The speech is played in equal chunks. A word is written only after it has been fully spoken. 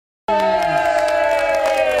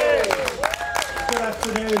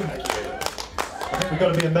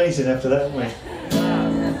got to be amazing after that, haven't we?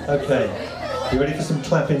 Okay. You ready for some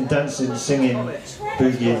clapping, dancing, singing,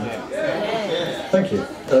 boogieing? Thank you.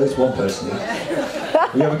 Oh, there's one person.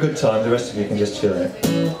 We have a good time, the rest of you can just chill out.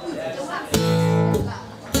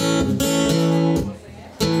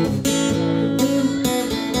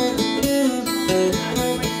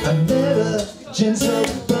 I met a gentle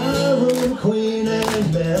ballroom queen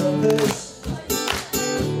in Memphis.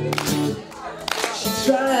 She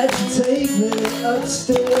tried to take me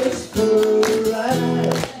upstairs for a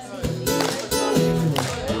ride.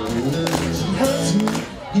 She hugged me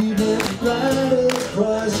even right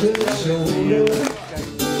across her shoulder,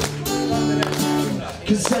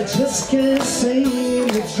 'cause I just can't seem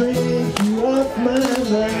to drink you off my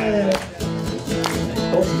mind.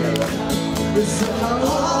 All together. It's a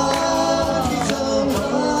honky tonk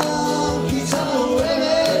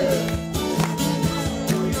women.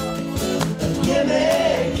 Gimme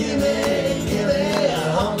a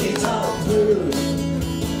honky tonk blues.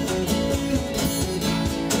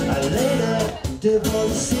 I later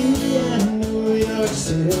divorcee in New York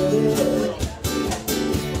City.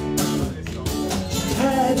 She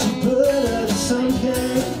had to put up some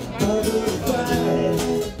kind of a fight.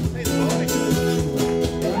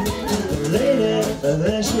 Later,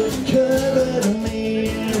 then she covered me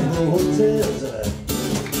in roses.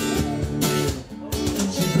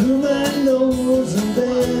 She blew my nose and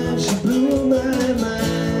then she blew my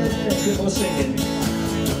mind. People singing.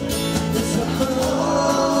 It's a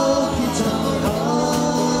honky tonk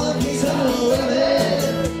women.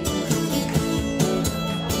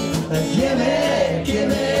 Gimme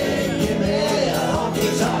a honky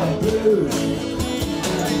tonk blues.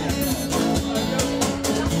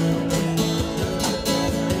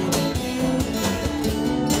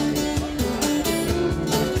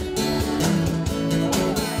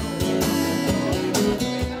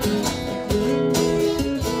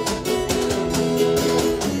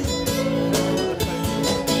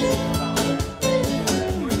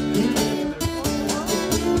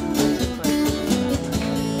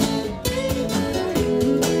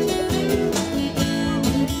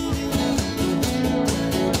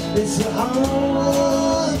 It's a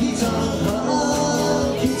honky tonk